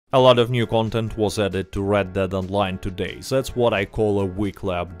A lot of new content was added to Red Dead Online today, that's what I call a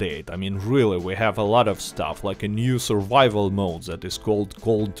weekly update. I mean, really, we have a lot of stuff, like a new survival mode that is called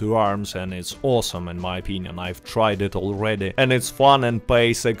Call to Arms, and it's awesome in my opinion. I've tried it already, and it's fun and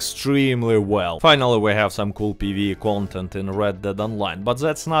pays extremely well. Finally, we have some cool PvE content in Red Dead Online, but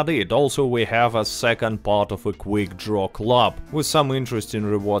that's not it. Also, we have a second part of a quick draw club, with some interesting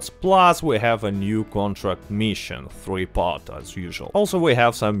rewards, plus we have a new contract mission, 3-part as usual. Also, we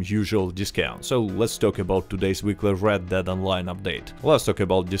have some usual discounts, so let's talk about today's weekly Red Dead Online update. Let's talk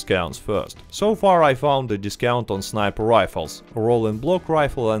about discounts first. So far I found a discount on sniper rifles, rolling block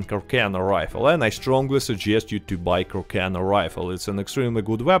rifle and Carcana rifle, and I strongly suggest you to buy Carcana rifle. It's an extremely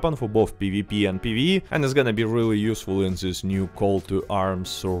good weapon for both PvP and PvE, and it's gonna be really useful in this new Call to Arms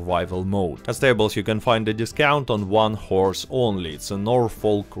survival mode. At stables you can find a discount on one horse only. It's a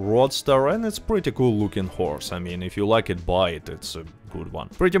Norfolk Roadster, and it's pretty cool looking horse. I mean, if you like it, buy it, it's a good one.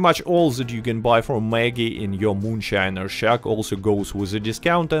 Pretty much all that you can buy from Maggie in your Moonshiner Shack also goes with a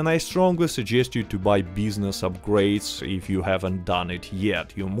discount, and I strongly suggest you to buy business upgrades if you haven't done it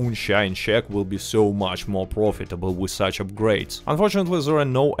yet. Your Moonshine Shack will be so much more profitable with such upgrades. Unfortunately, there are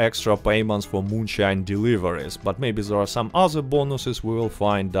no extra payments for Moonshine deliveries, but maybe there are some other bonuses. We will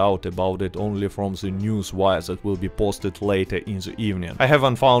find out about it only from the newswire that will be posted later in the evening. I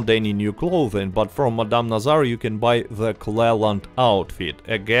haven't found any new clothing, but from Madame Nazar you can buy the Cleland outfit.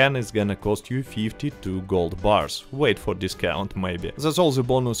 Again, it's gonna cost you 52 gold bars. Wait for discount maybe. That's all the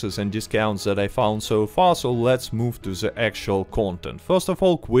bonuses and discounts that I found so far, so let's move to the actual content. First of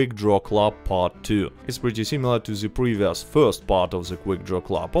all, Quick Draw Club Part 2. It's pretty similar to the previous first part of the Quick Draw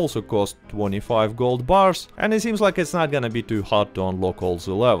Club, also cost 25 gold bars, and it seems like it's not gonna be too hard to unlock all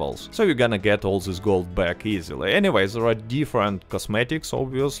the levels, so you're gonna get all this gold back easily. Anyways, there are different cosmetics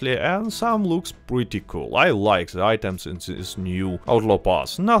obviously, and some looks pretty cool. I like the items in this new Outlaw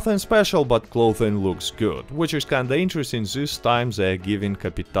Pass. Nothing special, but clothing looks good, which is kinda interesting. This time they're giving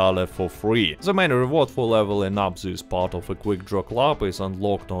Capitale for free. The main reward for leveling up this part of a Quick Draw Club is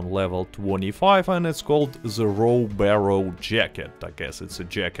unlocked on level 25, and it's called the Raw Barrow Jacket. I guess it's a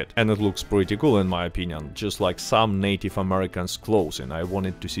jacket, and it looks pretty cool in my opinion, just like some Native Americans' clothing. I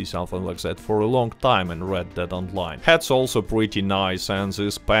wanted to see something like that for a long time in Red Dead Online. Hat's also pretty nice, and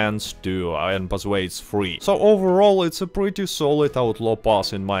this pants too, and by the way it's free. So overall it's a pretty solid Outlaw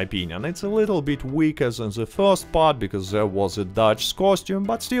Pass in my opinion. It's a little bit weaker than the first part because there was a Dutch costume,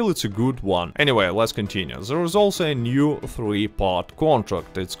 but still it's a good one. Anyway, let's continue. There is also a new 3-part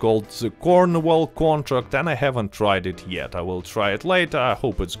contract. It's called the Cornwall contract, and I haven't tried it yet. I will try it later, I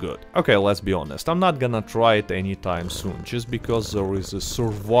hope it's good. Okay, let's be honest, I'm not gonna try it anytime soon, just because there is a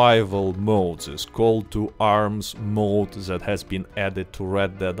survival mode, this Call to Arms mode that has been added to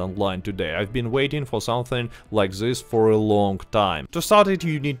Red Dead Online today. I've been waiting for something like this for a long time. To start it,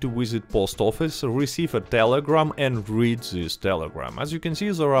 you need to visit post office, receive a telegram and read this telegram. As you can see,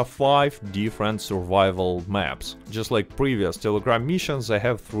 there are 5 different survival maps. Just like previous telegram missions, they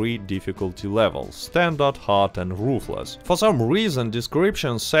have 3 difficulty levels: standard, hard and ruthless. For some reason,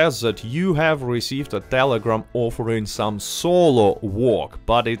 description says that you have received a telegram offering some solo work,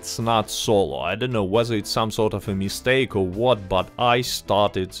 but it's not solo. I don't know whether it's some sort of a mistake or what, but I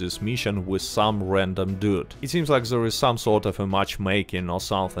started this mission with some random dude. It seems like there is some sort of a matchmaking or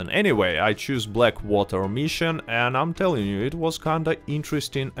something. Anyway, I choose Blackwater mission, and I'm telling you, it was kinda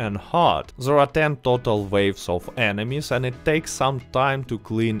interesting and hard. There are 10 total waves of enemies, and it takes some time to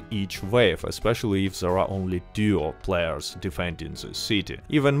clean each wave, especially if there are only 2 players defending the city.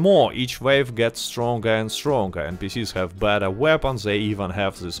 Even more, each wave gets stronger and stronger. NPCs have better weapons, they even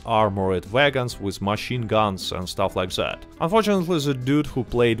have these armored wagons with machine guns and stuff like that. Unfortunately, the dude who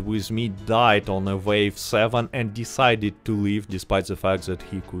played with me died on a wave 7 and decided to leave despite the fact that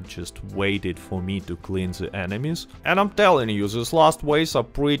he could just waited for me to clean the enemies. And I'm telling you, these last waves are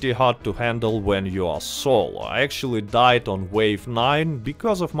pretty hard to handle when you are solo. I actually died on wave 9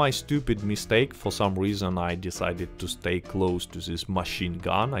 because of my stupid mistake. For some reason I decided to stay close to this machine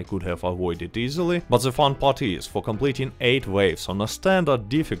gun. I could have avoided easily. But the fun part is, for completing 8 waves on a standard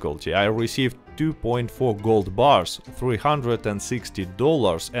difficulty, I received 2.4 gold bars,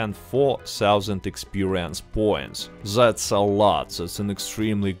 $360 and 4,000 experience points. That's a lot, that's an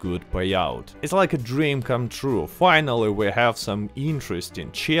extremely good payout. It's like a dream come true. Finally we have some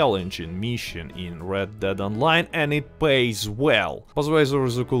interesting, challenging mission in Red Dead Online, and it pays well. By the way, there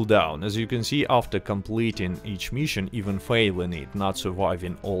is a cooldown. As you can see, after completing each mission, even failing it, not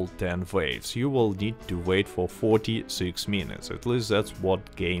surviving all 10 waves, you will need to wait for 46 minutes. At least that's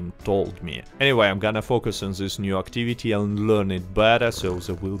what game told me. Anyway, Anyway, I'm gonna focus on this new activity and learn it better, so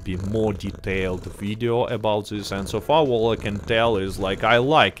there will be more detailed video about this, and so far all I can tell is like I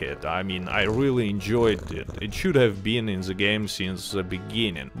like it. I mean, I really enjoyed it. It should have been in the game since the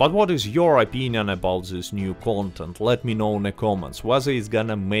beginning. But what is your opinion about this new content? Let me know in the comments whether it's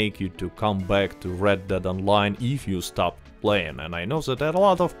gonna make you to come back to Red Dead Online if you stopped playing, and I know that a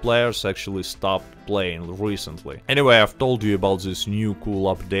lot of players actually stopped playing recently. Anyway, I've told you about this new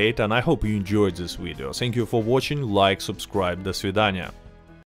cool update, and I hope you enjoyed this video. Thank you for watching, like, subscribe, до свидания.